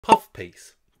Puff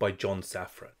Piece by John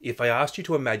Safran. If I asked you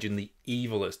to imagine the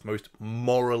evilest, most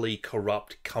morally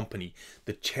corrupt company,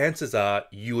 the chances are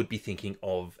you would be thinking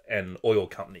of an oil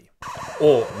company.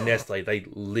 Or Nestle, they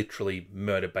literally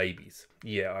murder babies.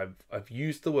 Yeah, I've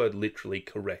used the word literally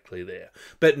correctly there.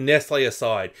 But Nestle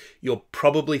aside, you're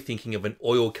probably thinking of an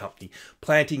oil company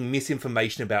planting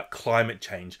misinformation about climate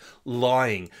change,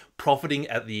 lying, profiting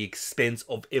at the expense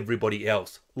of everybody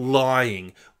else,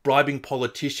 lying, bribing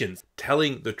politicians,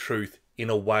 telling the truth in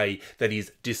a way that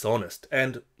is dishonest,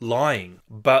 and lying.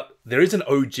 But there is an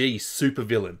OG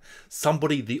supervillain,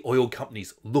 somebody the oil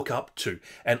companies look up to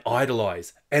and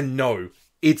idolize, and no,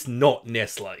 it's not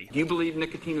Nestle. Do you believe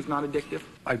nicotine is not addictive?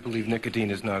 I believe nicotine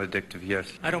is not addictive,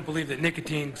 yes. I don't believe that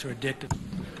nicotine is addictive.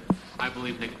 I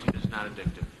believe nicotine is not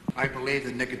addictive. I believe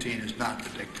that nicotine is not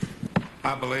addictive.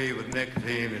 I believe that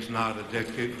nicotine is not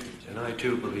addictive. And I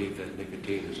too believe that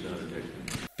nicotine is not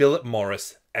addictive. Phillip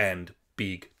Morris and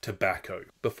Big Tobacco.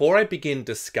 Before I begin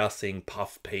discussing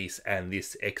Puff Piece and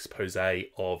this expose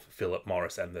of Phillip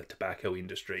Morris and the tobacco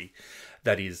industry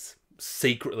that is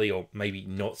secretly or maybe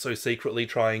not so secretly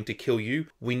trying to kill you,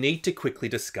 we need to quickly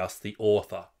discuss the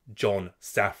author, John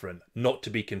Safran, not to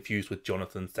be confused with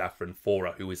Jonathan Safran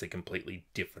Forer, who is a completely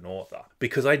different author,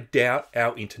 because I doubt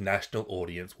our international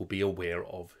audience will be aware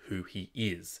of who he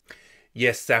is.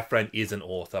 Yes, Safran is an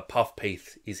author. Puff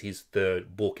Piece is his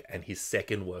third book and his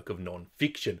second work of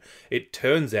non-fiction. It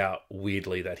turns out,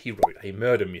 weirdly, that he wrote a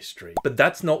murder mystery. But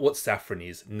that's not what Safran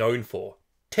is known for.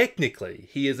 Technically,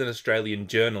 he is an Australian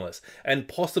journalist and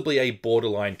possibly a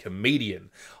borderline comedian.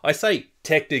 I say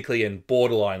technically and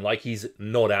borderline like he's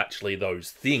not actually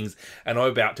those things, and I'm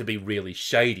about to be really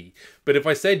shady. But if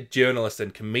I said journalist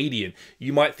and comedian,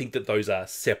 you might think that those are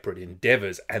separate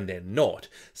endeavours, and they're not.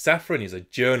 Safran is a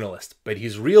journalist, but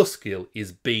his real skill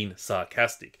is being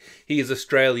sarcastic. He is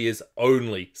Australia's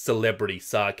only celebrity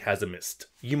sarcasmist.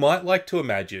 You might like to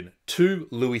imagine 2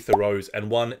 Louis Theroux and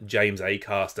 1 James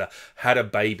Acaster had a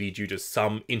baby due to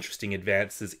some interesting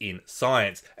advances in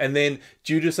science, and then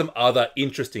due to some other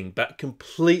interesting but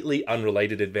completely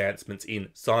unrelated advancements in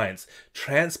science,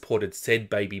 transported said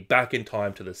baby back in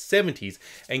time to the 70s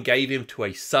and gave him to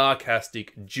a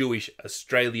sarcastic Jewish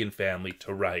Australian family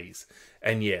to raise.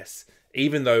 And yes,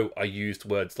 even though I used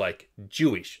words like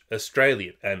Jewish,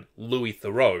 Australian, and Louis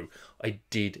Theroux, I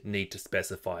did need to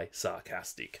specify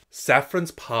sarcastic.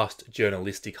 Safran's past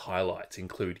journalistic highlights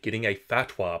include getting a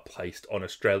fatwa placed on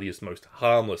Australia's most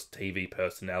harmless TV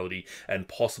personality and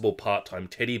possible part-time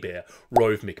teddy bear,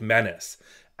 Rove McManus,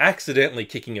 accidentally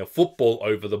kicking a football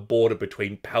over the border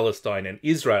between Palestine and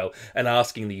Israel and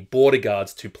asking the border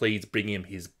guards to please bring him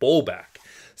his ball back.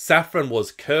 Safran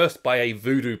was cursed by a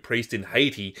voodoo priest in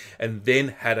Haiti and then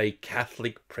had a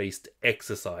Catholic priest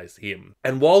exorcise him.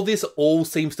 And while this all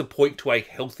seems to point to a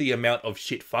healthy amount of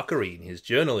shitfuckery in his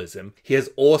journalism, he has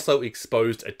also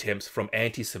exposed attempts from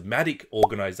anti-Semitic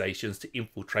organisations to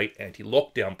infiltrate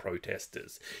anti-lockdown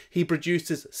protesters. He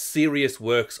produces serious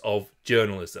works of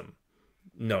journalism.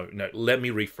 No, let me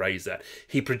rephrase that.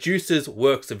 He produces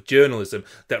works of journalism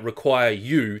that require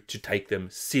you to take them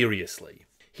seriously.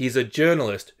 He's a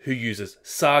journalist who uses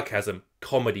sarcasm,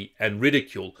 comedy, and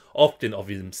ridicule, often of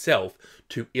himself,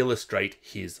 to illustrate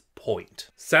his point.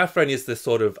 Safran is the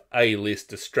sort of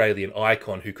A-list Australian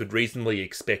icon who could reasonably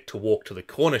expect to walk to the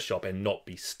corner shop and not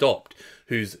be stopped,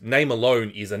 whose name alone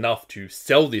is enough to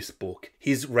sell this book.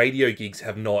 His radio gigs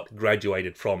have not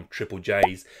graduated from Triple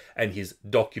J's, and his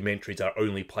documentaries are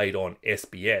only played on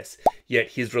SBS,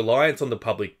 yet his reliance on the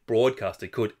public broadcaster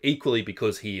could equally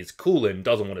because he is cool and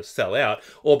doesn't want to sell out,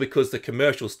 or because the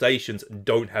commercial stations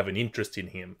don't have an interest in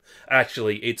him.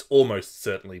 Actually, it's almost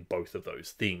certainly both of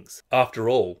those things. After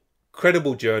all,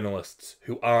 credible journalists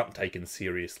who aren't taken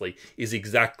seriously is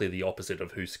exactly the opposite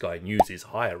of who Sky News is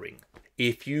hiring.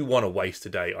 If you want to waste a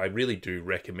day, I really do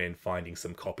recommend finding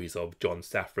some copies of John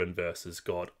Safran vs.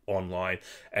 God online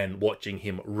and watching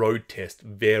him road test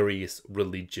various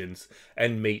religions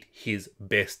and meet his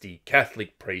bestie,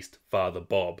 Catholic priest Father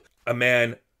Bob, a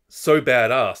man so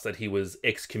badass that he was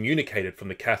excommunicated from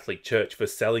the Catholic Church for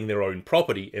selling their own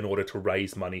property in order to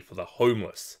raise money for the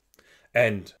homeless,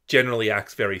 and generally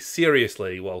acts very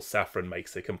seriously while Safran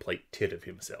makes a complete tit of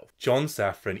himself. John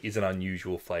Safran is an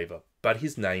unusual flavour, but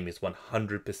his name is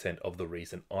 100% of the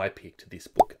reason I picked this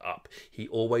book up. He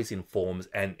always informs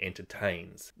and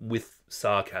entertains, with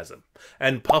sarcasm,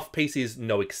 and Puff Piece is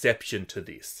no exception to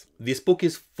this. This book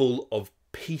is full of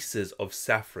pieces of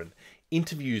Safran,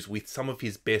 interviews with some of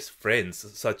his best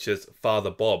friends, such as Father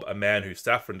Bob, a man who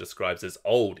Safran describes as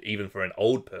old, even for an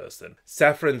old person.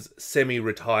 Safran's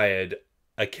semi-retired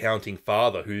accounting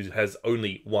father, who has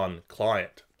only one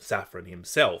client, Safran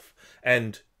himself.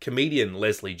 And comedian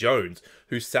Leslie Jones,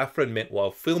 who Safran met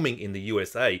while filming in the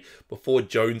USA before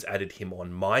Jones added him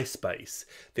on MySpace.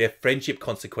 Their friendship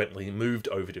consequently moved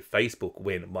over to Facebook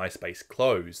when MySpace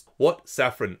closed. What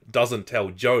Safran doesn't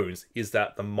tell Jones is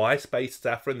that the MySpace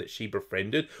Safran that she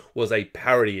befriended was a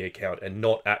parody account and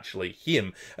not actually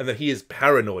him, and that he is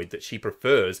paranoid that she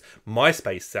prefers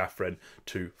MySpace Safran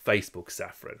to Facebook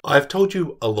Safran. I've told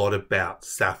you a lot about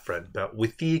Safran, but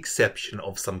with the exception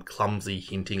of some clumsy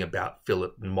hinting about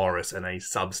Phillip Morris and a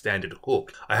substandard hook,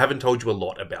 I haven't told you a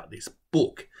lot about this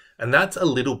book. And that's a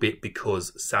little bit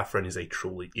because Safran is a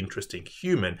truly interesting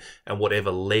human, and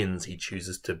whatever lens he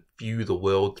chooses to view the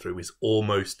world through is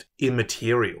almost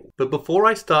immaterial. But before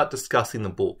I start discussing the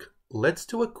book, let's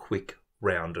do a quick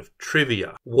round of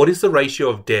trivia. What is the ratio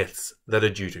of deaths that are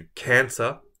due to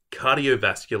cancer,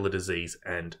 cardiovascular disease,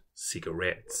 and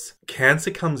cigarettes?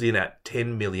 Cancer comes in at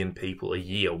 10 million people a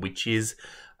year, which is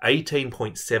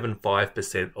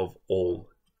 18.75% of all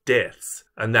deaths,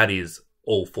 and that is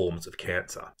all forms of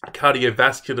cancer.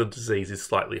 Cardiovascular disease is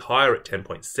slightly higher at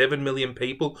 10.7 million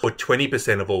people, or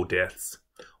 20% of all deaths,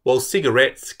 while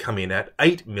cigarettes come in at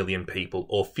 8 million people,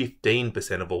 or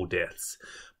 15% of all deaths.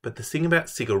 But the thing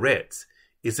about cigarettes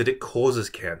is that it causes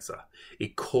cancer.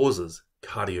 It causes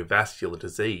cardiovascular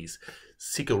disease.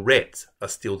 Cigarettes are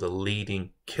still the leading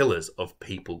killers of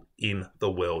people in the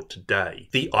world today.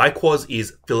 The IQOS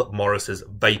is Phillip Morris's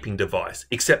vaping device,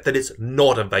 except that it's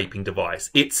not a vaping device.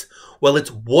 It's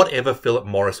whatever Phillip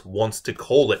Morris wants to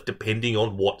call it, depending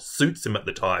on what suits him at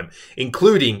the time,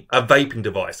 including a vaping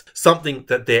device, something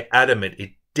that they're adamant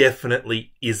it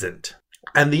definitely isn't.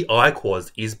 And the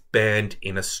IQOS is banned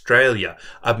in Australia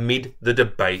amid the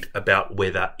debate about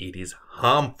whether it is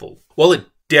harmful. Well, it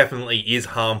definitely is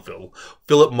harmful.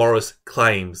 Phillip Morris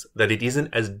claims that it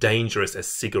isn't as dangerous as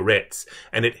cigarettes,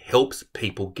 and it helps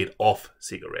people get off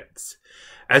cigarettes.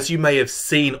 As you may have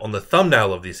seen on the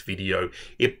thumbnail of this video,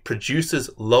 it produces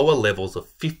lower levels of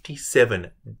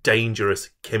 57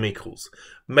 dangerous chemicals,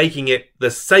 making it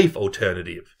the safe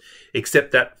alternative.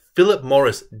 Except that Phillip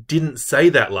Morris didn't say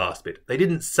that last bit. They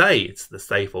didn't say it's the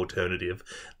safe alternative.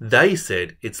 They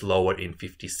said it's lower in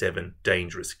 57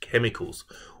 dangerous chemicals.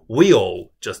 We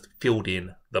all just filled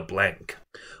in the blank.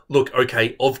 Look,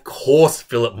 okay, of course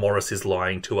Phillip Morris is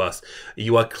lying to us.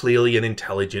 You are clearly an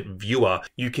intelligent viewer.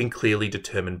 You can clearly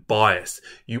determine bias.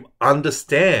 You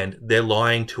understand they're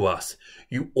lying to us.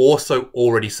 You also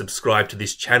already subscribe to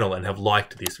this channel and have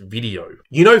liked this video.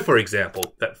 You know, for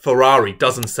example, that Ferrari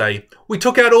doesn't say, we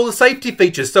took out all the safety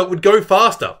features so it would go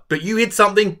faster, but you hit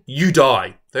something, you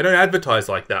die. They don't advertise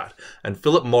like that. And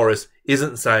Phillip Morris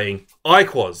isn't saying,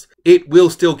 IQOS, it will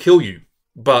still kill you,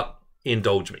 but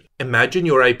indulge me. Imagine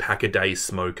you're a pack-a-day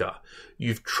smoker.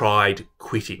 You've tried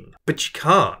quitting, but you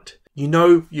can't. You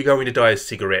know you're going to die of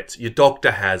cigarettes. Your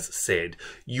doctor has said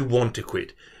you want to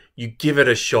quit. You give it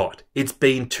a shot. It's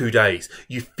been 2 days.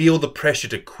 You feel the pressure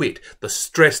to quit, the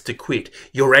stress to quit.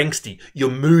 You're angsty. You're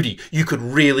moody. You could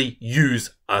really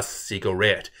use a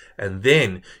cigarette. And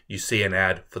then you see an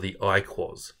ad for the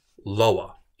IQOS,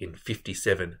 lower in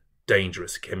 57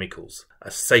 dangerous chemicals, a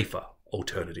safer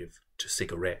alternative to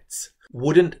cigarettes.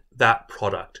 Wouldn't that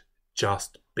product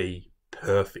just be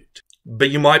perfect?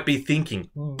 But you might be thinking,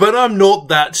 but I'm not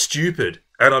that stupid.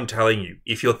 And I'm telling you,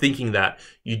 if you're thinking that,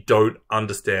 you don't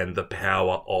understand the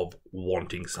power of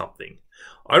wanting something.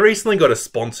 I recently got a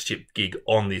sponsorship gig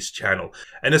on this channel,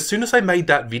 and as soon as I made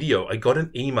that video, I got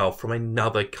an email from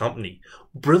another company.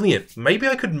 Brilliant. Maybe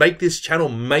I could make this channel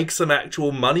make some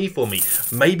actual money for me.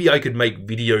 Maybe I could make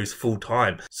videos full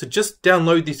time. So just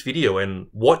download this video and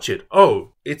watch it.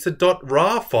 Oh, it's a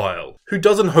 .rar file. Who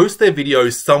doesn't host their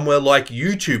videos somewhere like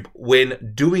YouTube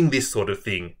when doing this sort of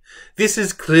thing? This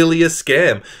is clearly a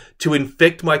scam to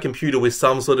infect my computer with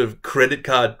some sort of credit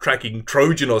card tracking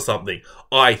Trojan or something.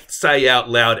 I say out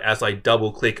loud as I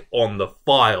double click on the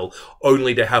file,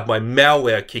 only to have my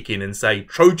malware kick in and say,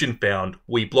 Trojan found,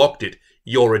 we blocked it.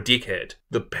 You're a dickhead.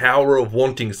 The power of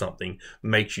wanting something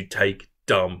makes you take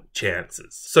dumb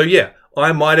chances. So yeah,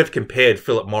 I might have compared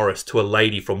Phillip Morris to a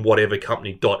lady from whatever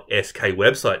company .sk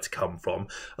websites come from,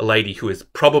 a lady who is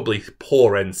probably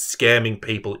poor and scamming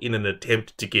people in an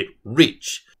attempt to get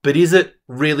rich. But is it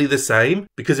really the same?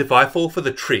 Because if I fall for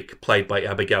the trick played by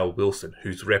Abigail Wilson,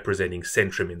 who's representing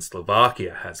Centrum in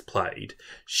Slovakia, has played,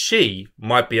 she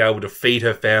might be able to feed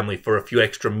her family for a few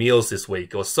extra meals this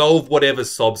week or solve whatever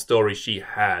sob story she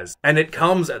has. And it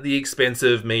comes at the expense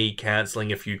of me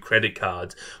cancelling a few credit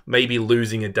cards, maybe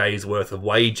losing a day's worth of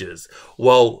wages.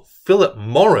 While Phillip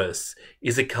Morris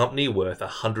is a company worth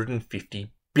 $150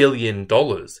 billion.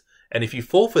 And if you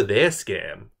fall for their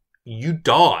scam, you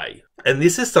die. And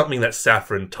this is something that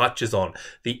Safran touches on,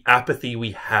 the apathy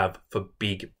we have for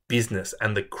big business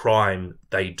and the crime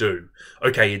they do.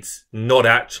 Okay, it's not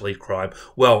actually crime.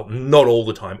 Well, not all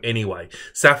the time anyway.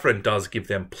 Safran does give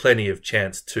them plenty of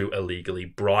chance to illegally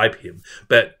bribe him.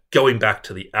 But going back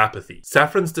to the apathy,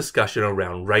 Safran's discussion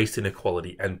around race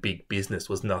inequality and big business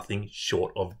was nothing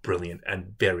short of brilliant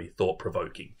and very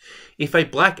thought-provoking. If a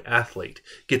black athlete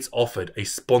gets offered a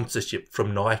sponsorship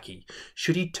from Nike,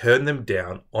 should he turn them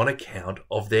down on account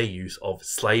of their use of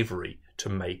slavery to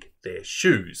make their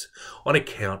shoes, on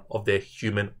account of their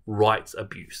human rights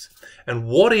abuse? And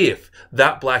what if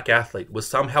that black athlete was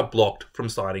somehow blocked from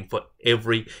signing for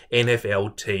every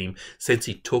NFL team since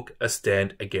he took a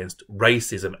stand against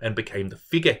racism and became the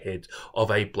figurehead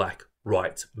of a black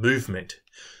rights movement?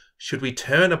 Should we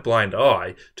turn a blind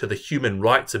eye to the human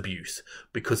rights abuse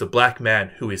because a black man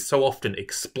who is so often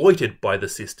exploited by the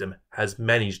system has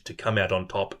managed to come out on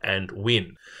top and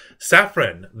win?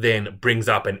 Safran then brings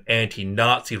up an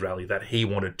anti-Nazi rally that he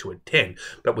wanted to attend,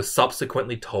 but was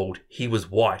subsequently told he was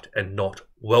white and not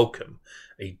welcome.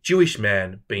 A Jewish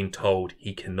man being told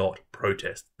he cannot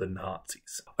protest the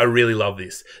Nazis. I really love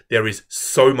this. There is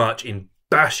so much in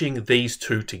bashing these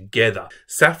two together.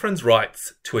 Safran's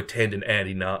rights to attend an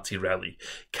anti-Nazi rally,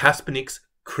 Kaepernick's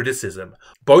criticism.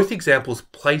 Both examples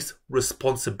place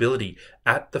responsibility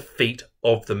at the feet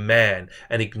of the man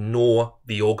and ignore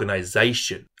the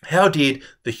organization. How did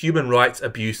the human rights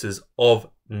abuses of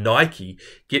Nike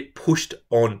get pushed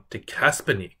on to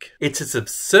Kaepernick? It's as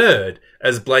absurd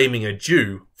as blaming a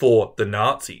Jew for the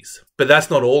Nazis. But that's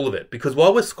not all of it, because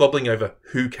while we're squabbling over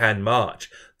who can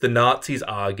march, the Nazis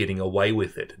are getting away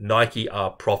with it. Nike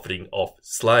are profiting off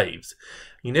slaves.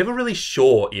 You're never really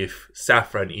sure if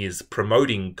Safran is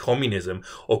promoting communism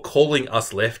or calling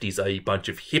us lefties a bunch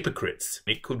of hypocrites.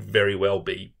 It could very well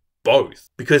be both,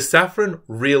 because Safran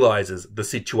realizes the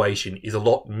situation is a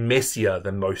lot messier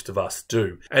than most of us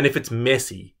do. And if it's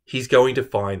messy, he's going to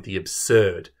find the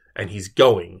absurd and he's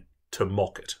going to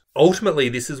mock it. Ultimately,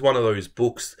 this is one of those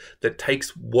books that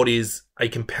takes what is a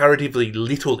comparatively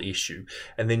little issue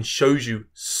and then shows you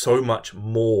so much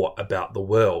more about the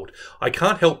world. I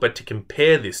can't help but to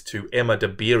compare this to Emma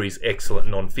Dabiri's excellent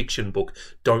non-fiction book,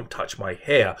 Don't Touch My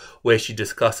Hair, where she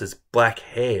discusses black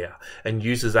hair and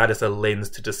uses that as a lens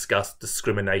to discuss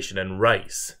discrimination and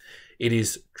race. It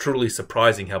is truly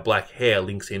surprising how black hair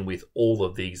links in with all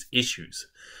of these issues.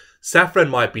 Safran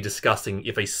might be discussing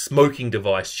if a smoking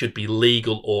device should be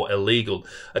legal or illegal,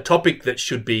 a topic that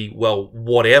should be, well,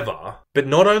 whatever. But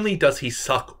not only does he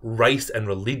suck race and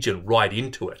religion right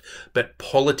into it, but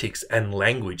politics and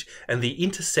language, and the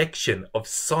intersection of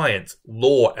science,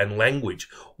 law, and language.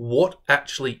 What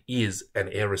actually is an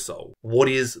aerosol? What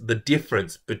is the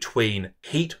difference between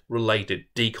heat-related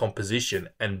decomposition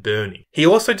and burning? He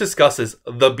also discusses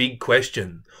the big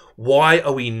question: why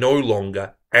are we no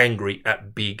longer angry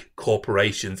at big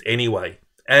corporations anyway?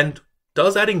 And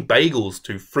does adding bagels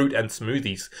to fruit and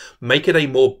smoothies make it a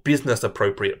more business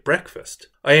appropriate breakfast?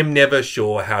 I am never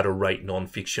sure how to rate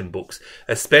non-fiction books,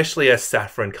 especially as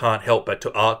Safran can't help but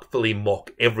to artfully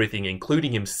mock everything,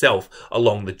 including himself,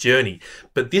 along the journey.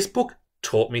 But this book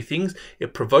taught me things,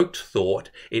 it provoked thought,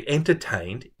 it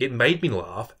entertained, it made me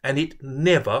laugh, and it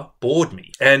never bored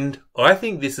me. And I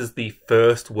think this is the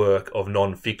first work of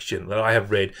non-fiction that I have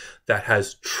read that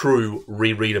has true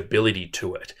rereadability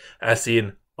to it, as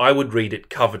in, I would read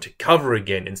it cover to cover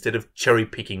again instead of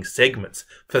cherry-picking segments.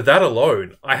 For that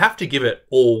alone, I have to give it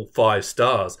all 5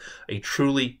 stars, a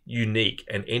truly unique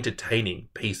and entertaining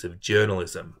piece of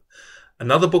journalism.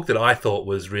 Another book that I thought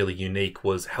was really unique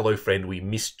was Hello Friend, We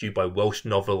Missed You by Welsh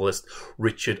novelist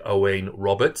Richard Owain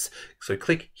Roberts. So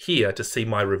click here to see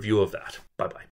my review of that. Bye bye.